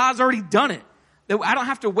that God's already done it. That I don't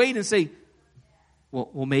have to wait and say,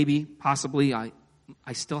 well, maybe, possibly,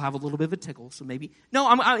 I still have a little bit of a tickle, so maybe. No,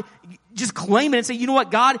 I just claim it and say, you know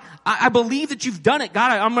what, God, I believe that you've done it.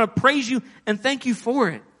 God, I'm going to praise you and thank you for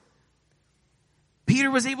it. Peter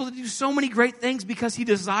was able to do so many great things because he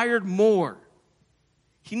desired more.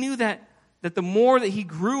 He knew that the more that he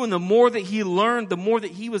grew and the more that he learned, the more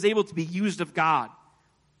that he was able to be used of God.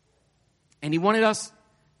 And he wanted us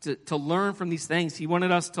to learn from these things. He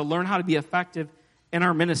wanted us to learn how to be effective in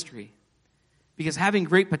our ministry. Because having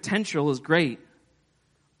great potential is great.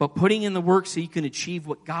 But putting in the work so you can achieve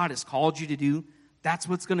what God has called you to do, that's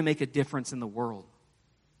what's going to make a difference in the world.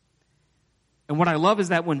 And what I love is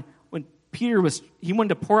that when Peter he wanted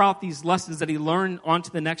to pour out these lessons that he learned onto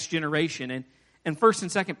the next generation. And 1st and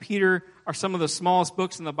 2nd Peter are some of the smallest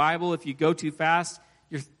books in the Bible. If you go too fast,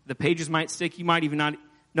 the pages might stick. You might even not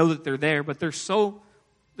know that they're there. But they're so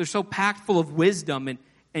packed full of wisdom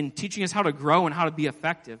and teaching us how to grow and how to be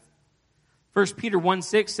effective. 1 Peter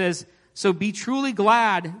 1:6 says, so be truly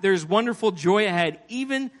glad, there's wonderful joy ahead,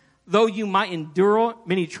 even though you might endure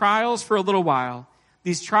many trials for a little while.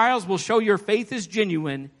 These trials will show your faith is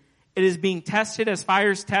genuine. It is being tested as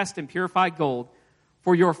fires test and purify gold.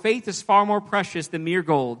 For your faith is far more precious than mere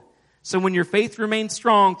gold. So when your faith remains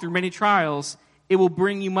strong through many trials, it will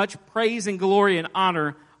bring you much praise and glory and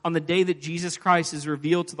honor on the day that Jesus Christ is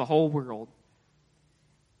revealed to the whole world.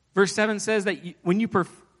 Verse 7 says that when you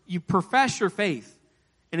profess your faith,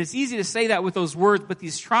 and it's easy to say that with those words, but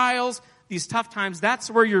these trials, these tough times, that's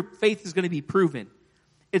where your faith is going to be proven.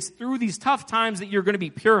 It's through these tough times that you're going to be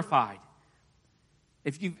purified.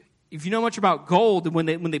 If you know much about gold, when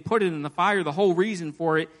they put it in the fire, the whole reason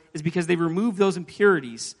for it is because they remove those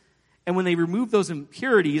impurities. And when they remove those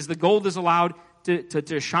impurities, the gold is allowed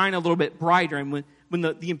to shine a little bit brighter. And when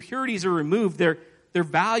the impurities are removed, their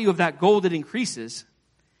value of that gold, it increases.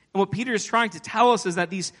 And what Peter is trying to tell us is that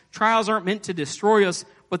these trials aren't meant to destroy us,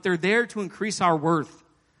 but they're there to increase our worth.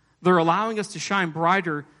 They're allowing us to shine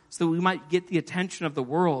brighter so that we might get the attention of the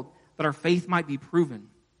world, that our faith might be proven.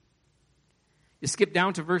 You skip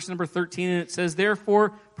down to verse number 13, and it says,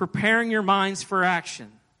 therefore, preparing your minds for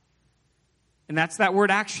action. And that's that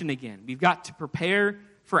word action again. We've got to prepare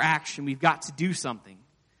for action. We've got to do something.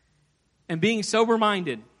 And being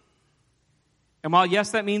sober-minded. And while,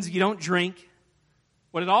 yes, that means you don't drink,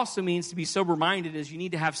 what it also means to be sober-minded is you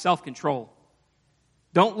need to have self-control.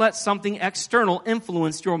 Don't let something external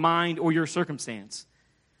influence your mind or your circumstance.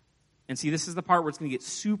 And see, this is the part where it's going to get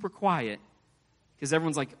super quiet because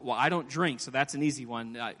everyone's like, well, I don't drink, so that's an easy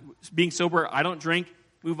one. Being sober, I don't drink,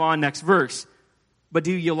 move on, next verse. But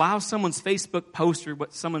do you allow someone's Facebook post or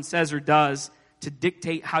what someone says or does to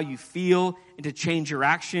dictate how you feel and to change your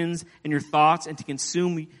actions and your thoughts and to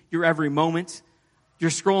consume your every moment? You're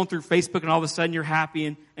scrolling through Facebook and all of a sudden you're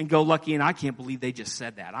happy and go lucky and I can't believe they just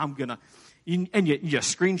said that. You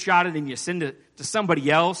screenshot it and you send it to somebody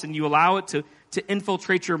else and you allow it to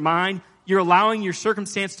infiltrate your mind. You're allowing your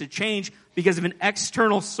circumstance to change because of an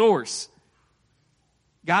external source.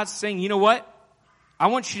 God's saying, you know what? I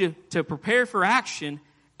want you to prepare for action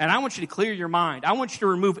and I want you to clear your mind. I want you to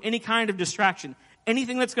remove any kind of distraction.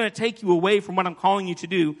 Anything that's going to take you away from what I'm calling you to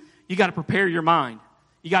do, you got to prepare your mind.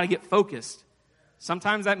 You got to get focused.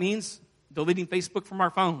 Sometimes that means deleting Facebook from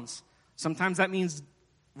our phones. Sometimes that means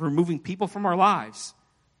removing people from our lives.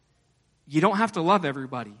 You don't have to love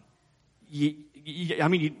everybody. You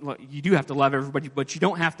do have to love everybody, but you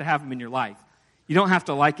don't have to have them in your life. You don't have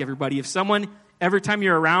to like everybody. If someone every time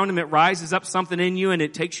you're around them, it rises up something in you and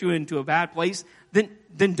it takes you into a bad place, then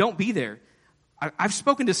don't be there. I've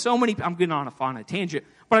spoken to so many, I'm getting on a tangent,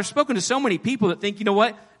 but I've spoken to so many people that think, you know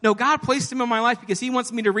what? No, God placed him in my life because he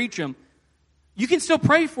wants me to reach him. You can still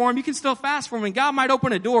pray for him, you can still fast for him, and God might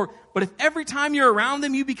open a door, but if every time you're around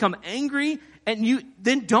them you become angry,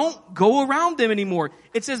 then don't go around them anymore.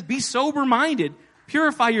 It says be sober-minded,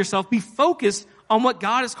 purify yourself, be focused on what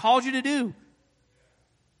God has called you to do.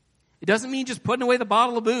 It doesn't mean just putting away the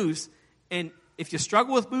bottle of booze. And if you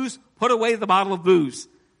struggle with booze, put away the bottle of booze,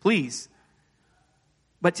 please.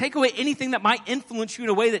 But take away anything that might influence you in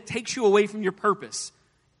a way that takes you away from your purpose.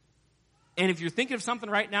 And if you're thinking of something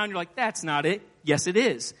right now and you're like, that's not it. Yes, it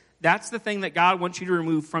is. That's the thing that God wants you to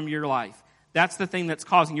remove from your life. That's the thing that's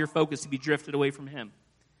causing your focus to be drifted away from him.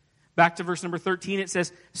 Back to verse number 13, it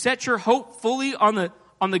says, set your hope fully on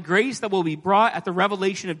the grace that will be brought at the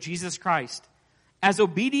revelation of Jesus Christ. As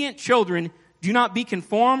obedient children, do not be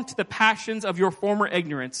conformed to the passions of your former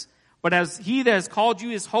ignorance, but as he that has called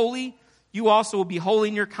you is holy, you also will be holy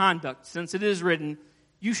in your conduct, since it is written,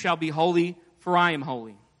 you shall be holy, for I am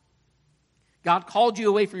holy. God called you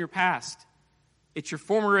away from your past. It's your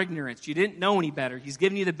former ignorance. You didn't know any better. He's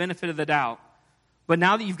given you the benefit of the doubt. But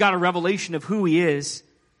now that you've got a revelation of who he is,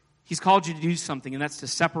 he's called you to do something, and that's to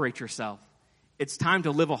separate yourself. It's time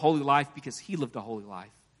to live a holy life because he lived a holy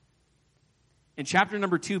life. In chapter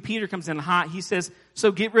number 2, Peter comes in hot. He says,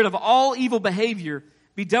 so get rid of all evil behavior.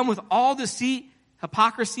 Be done with all deceit,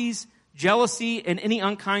 hypocrisies, jealousy, and any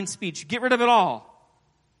unkind speech. Get rid of it all.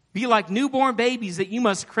 Be like newborn babies that you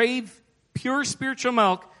must crave pure spiritual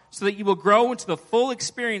milk so that you will grow into the full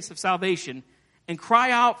experience of salvation and cry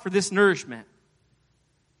out for this nourishment.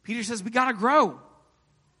 Peter says we got to grow.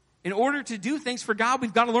 In order to do things for God,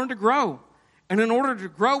 we've got to learn to grow. And in order to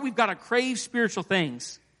grow, we've got to crave spiritual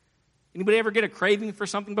things. Anybody ever get a craving for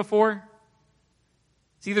something before?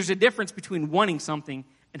 See, there's a difference between wanting something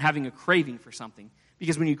and having a craving for something.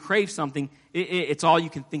 Because when you crave something, it's all you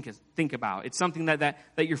can think about. It's something that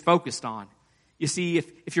you're focused on. You see,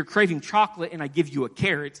 if you're craving chocolate and I give you a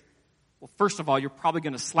carrot, well, first of all, you're probably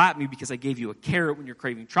going to slap me because I gave you a carrot when you're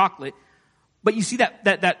craving chocolate. But you see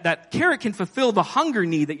that carrot can fulfill the hunger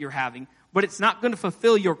need that you're having, but it's not going to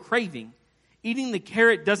fulfill your craving. Eating the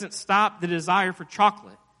carrot doesn't stop the desire for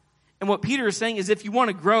chocolate. And what Peter is saying is if you want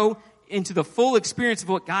to grow into the full experience of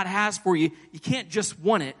what God has for you, you can't just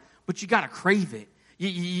want it, but you got to crave it.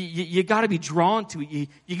 You got to be drawn to it.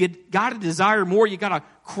 You got to desire more. You got to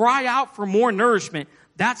cry out for more nourishment.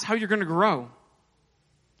 That's how you're going to grow.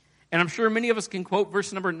 And I'm sure many of us can quote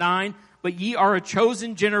verse number 9, but ye are a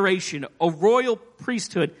chosen generation, a royal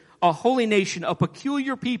priesthood, a holy nation, a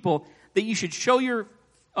peculiar people, that you should shew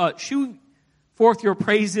forth your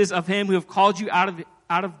praises of him who have called you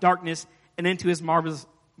out of darkness and into his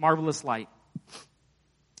marvelous light.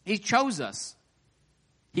 He chose us.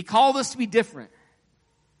 He called us to be different.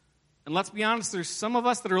 And let's be honest, there's some of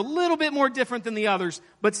us that are a little bit more different than the others,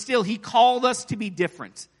 but still, he called us to be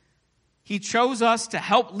different. He chose us to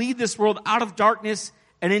help lead this world out of darkness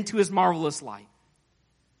and into his marvelous light.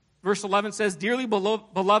 Verse 11 says, dearly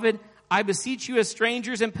beloved, I beseech you as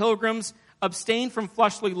strangers and pilgrims, abstain from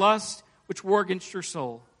fleshly lusts which war against your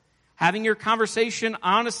soul. Having your conversation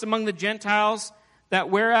honest among the Gentiles, that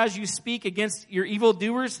whereas you speak against your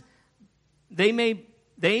evildoers, they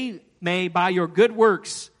may by your good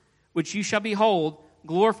works, which you shall behold,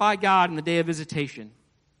 glorify God in the day of visitation.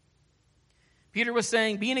 Peter was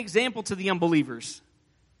saying, be an example to the unbelievers.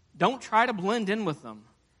 Don't try to blend in with them.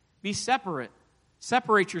 Be separate.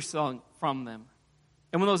 Separate yourself from them.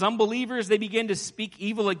 And when those unbelievers, they begin to speak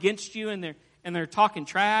evil against you and they're talking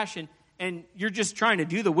trash and you're just trying to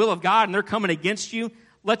do the will of God and they're coming against you,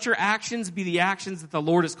 let your actions be the actions that the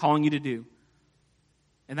Lord is calling you to do.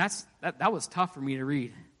 And that was tough for me to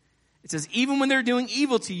read. It says, even when they're doing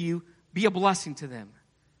evil to you, be a blessing to them.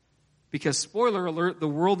 Because, spoiler alert, the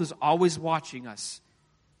world is always watching us.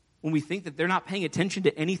 When we think that they're not paying attention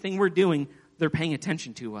to anything we're doing, they're paying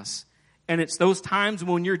attention to us. And it's those times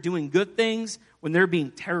when you're doing good things, when they're being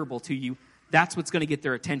terrible to you, that's what's going to get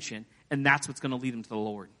their attention. And that's what's going to lead them to the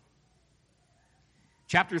Lord.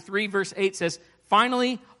 Chapter 3, verse 8 says,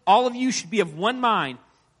 finally, all of you should be of one mind,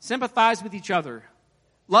 sympathize with each other,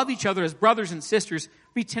 love each other as brothers and sisters,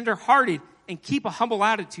 be tender-hearted, and keep a humble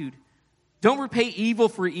attitude. Don't repay evil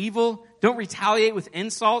for evil. Don't retaliate with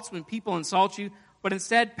insults when people insult you, but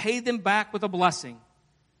instead pay them back with a blessing.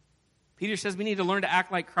 Peter says we need to learn to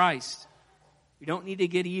act like Christ. We don't need to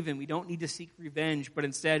get even. We don't need to seek revenge, but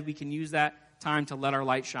instead we can use that time to let our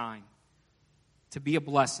light shine, to be a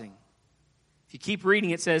blessing. If you keep reading,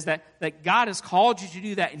 it says that God has called you to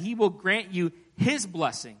do that, and he will grant you his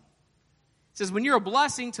blessing. It says when you're a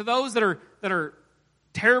blessing to those that are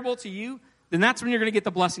terrible to you, then that's when you're going to get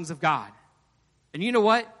the blessings of God. And you know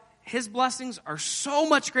what? His blessings are so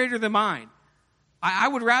much greater than mine. I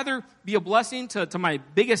would rather be a blessing to my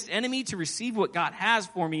biggest enemy to receive what God has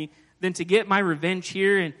for me than to get my revenge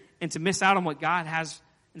here and to miss out on what God has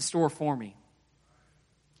in store for me.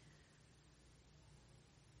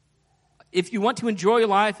 If you want to enjoy your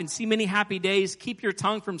life and see many happy days, keep your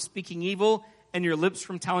tongue from speaking evil and your lips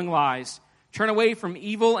from telling lies. Turn away from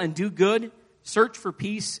evil and do good. Search for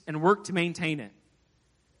peace and work to maintain it.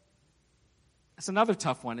 That's another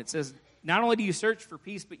tough one. It says, not only do you search for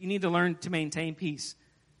peace, but you need to learn to maintain peace.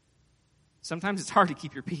 Sometimes it's hard to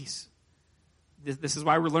keep your peace. This is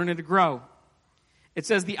why we're learning to grow. It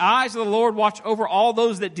says, the eyes of the Lord watch over all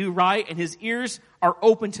those that do right, and his ears are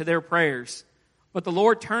open to their prayers. But the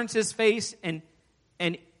Lord turns his face and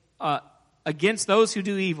against those who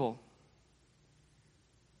do evil.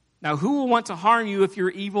 Now, who will want to harm you if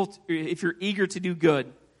you're eager to do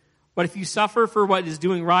good? But if you suffer for what is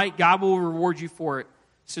doing right, God will reward you for it.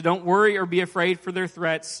 So don't worry or be afraid for their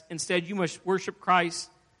threats. Instead, you must worship Christ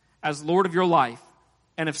as Lord of your life.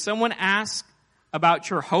 And if someone asks about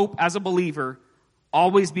your hope as a believer,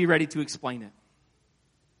 always be ready to explain it.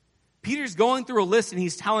 Peter's going through a list, and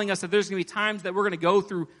he's telling us that there's going to be times that we're going to go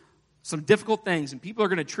through some difficult things, and people are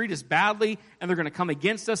going to treat us badly, and they're going to come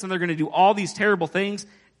against us, and they're going to do all these terrible things.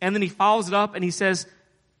 And then he follows it up, and he says,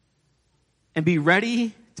 and be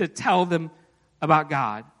ready to tell them about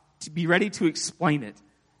God, to be ready to explain it.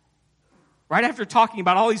 Right after talking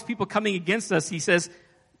about all these people coming against us, he says,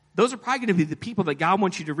 those are probably going to be the people that God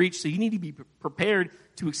wants you to reach, so you need to be prepared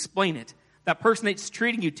to explain it. That person that's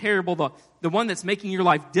treating you terrible, the one that's making your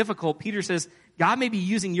life difficult, Peter says, God may be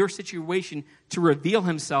using your situation to reveal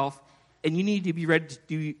himself, and you need to be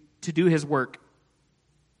ready to do his work.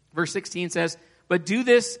 Verse 16 says, but do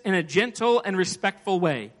this in a gentle and respectful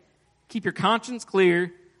way. Keep your conscience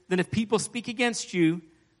clear. Then if people speak against you,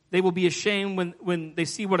 they will be ashamed when they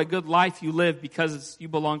see what a good life you live because you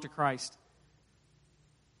belong to Christ.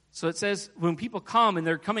 So it says when people come and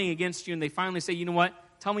they're coming against you and they finally say, you know what,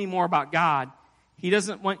 tell me more about God. He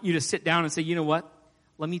doesn't want you to sit down and say, you know what,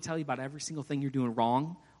 let me tell you about every single thing you're doing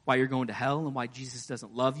wrong, why you're going to hell and why Jesus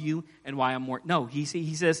doesn't love you and why I'm more. No, he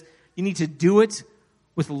says you need to do it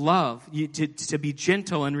with love, to be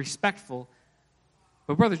gentle and respectful.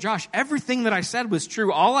 But Brother Josh, everything that I said was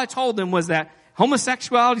true. All I told them was that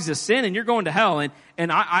homosexuality is a sin and you're going to hell.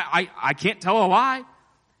 And I can't tell a lie.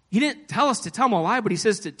 He didn't tell us to tell them a lie, but he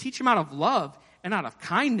says to teach them out of love and out of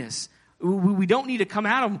kindness. We don't need to come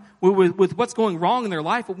at them with what's going wrong in their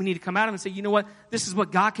life, but we need to come at them and say, you know what? This is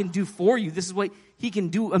what God can do for you. This is what he can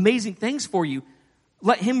do amazing things for you.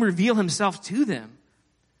 Let him reveal himself to them.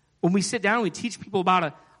 When we sit down and we teach people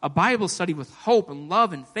about a Bible study with hope and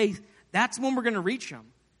love and faith, that's when we're going to reach them.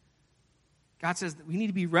 God says that we need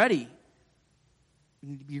to be ready. We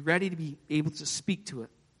need to be ready to be able to speak to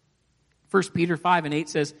it. 1 Peter 5:8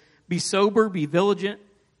 says, be sober, be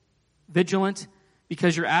vigilant,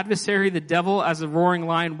 because your adversary, the devil, as a roaring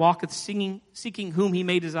lion, walketh seeking whom he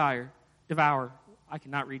may devour. I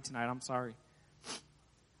cannot read tonight, I'm sorry.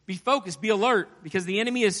 Be focused, be alert, because the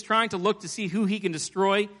enemy is trying to look to see who he can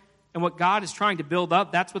destroy, and what God is trying to build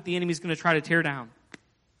up, that's what the enemy is going to try to tear down.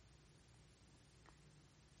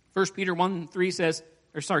 2 Peter 1:3 says,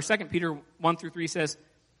 2 Peter 1-3 says,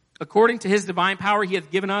 according to his divine power, he hath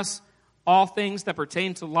given us all things that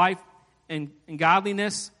pertain to life and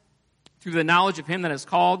godliness through the knowledge of him that has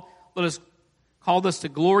called us to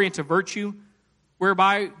glory and to virtue,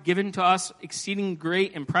 whereby given to us exceeding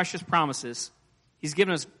great and precious promises. He's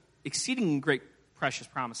given us exceeding great precious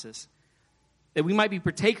promises, that we might be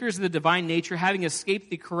partakers of the divine nature, having escaped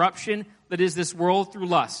the corruption that is this world through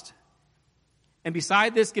lust. And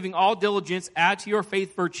beside this, giving all diligence, add to your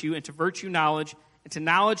faith virtue, and to virtue knowledge, and to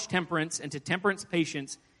knowledge temperance, and to temperance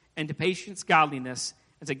patience, and to patience godliness,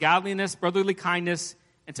 and to godliness brotherly kindness,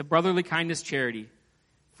 and to brotherly kindness charity.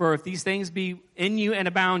 For if these things be in you and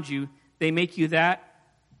abound you, they make you that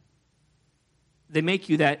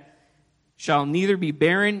shall neither be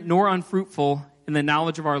barren nor unfruitful in the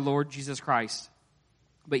knowledge of our Lord Jesus Christ.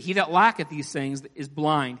 But he that lacketh these things is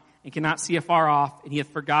blind, and cannot see afar off, and he hath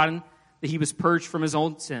forgotten that he was purged from his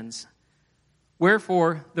own sins.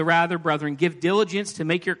 Wherefore, the rather, brethren, give diligence to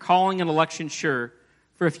make your calling and election sure.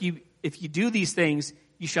 For if you do these things,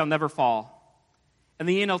 you shall never fall. And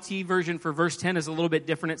the NLT version for verse 10 is a little bit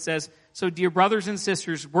different. It says, so dear brothers and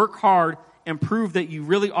sisters, work hard and prove that you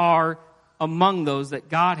really are among those that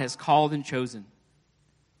God has called and chosen.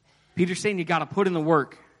 Peter's saying you got to put in the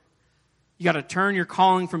work. You got to turn your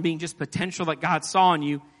calling from being just potential that God saw in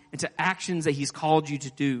you into actions that he's called you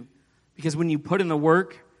to do. Because when you put in the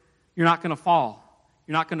work, you're not going to fall.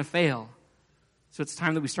 You're not going to fail. So it's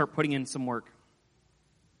time that we start putting in some work.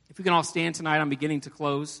 If we can all stand tonight, I'm beginning to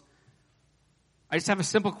close. I just have a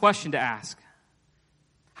simple question to ask.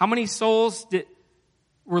 How many souls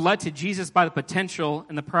were led to Jesus by the potential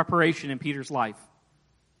and the preparation in Peter's life?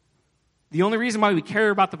 The only reason why we care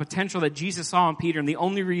about the potential that Jesus saw in Peter, and the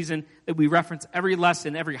only reason that we reference every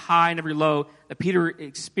lesson, every high and every low that Peter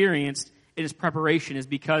experienced in his preparation, is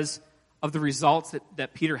because of the results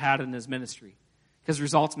that Peter had in his ministry. Because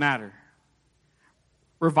results matter.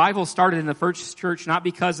 Revival started in the first church not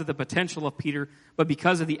because of the potential of Peter, but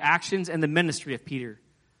because of the actions and the ministry of Peter.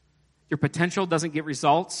 Your potential doesn't get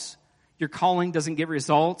results. Your calling doesn't get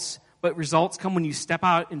results. But results come when you step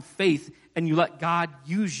out in faith and you let God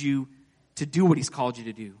use you to do what he's called you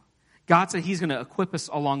to do. God said he's going to equip us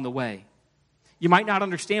along the way. You might not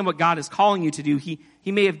understand what God is calling you to do. He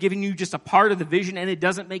may have given you just a part of the vision and it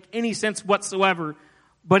doesn't make any sense whatsoever.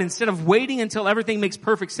 But instead of waiting until everything makes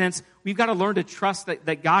perfect sense, we've got to learn to trust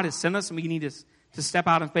that God has sent us, and we need to step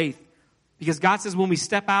out in faith. Because God says when we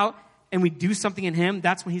step out and we do something in him,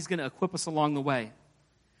 that's when he's going to equip us along the way.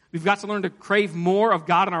 We've got to learn to crave more of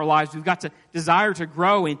God in our lives. We've got to desire to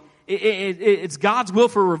grow. And it's God's will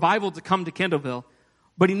for revival to come to Kendallville,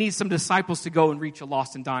 but he needs some disciples to go and reach a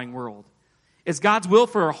lost and dying world. It's God's will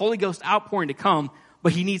for a Holy Ghost outpouring to come,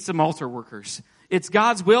 but he needs some altar workers. It's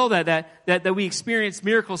God's will that we experience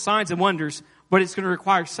miracles, signs, and wonders, but it's going to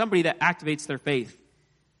require somebody that activates their faith.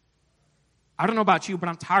 I don't know about you, but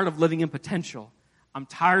I'm tired of living in potential. I'm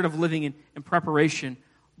tired of living in preparation,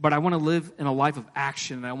 but I want to live in a life of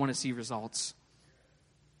action, and I want to see results.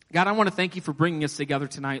 God, I want to thank you for bringing us together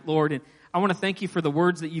tonight, Lord, and I want to thank you for the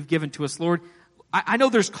words that you've given to us, Lord. I know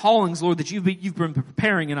there's callings, Lord, that you've been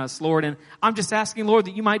preparing in us, Lord, and I'm just asking, Lord,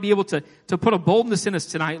 that you might be able to put a boldness in us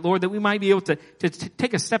tonight, Lord, that we might be able to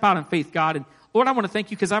take a step out in faith, God. And Lord, I want to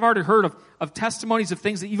thank you because I've already heard of testimonies of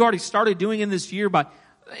things that you've already started doing in this year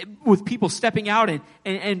with people stepping out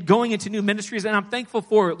and going into new ministries, and I'm thankful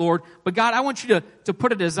for it, Lord. But God, I want you to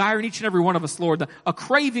put a desire in each and every one of us, Lord, a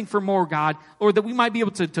craving for more, God, Lord, that we might be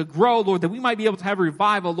able to grow, Lord, that we might be able to have a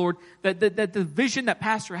revival, Lord, that the vision that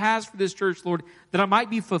Pastor has for this church, Lord, that it might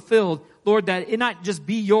be fulfilled, Lord, that it not just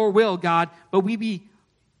be your will, God, but we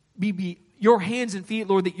be your hands and feet,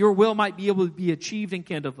 Lord, that your will might be able to be achieved in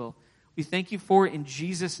Kendallville. We thank you for it in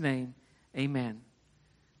Jesus' name. Amen.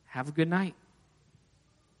 Have a good night.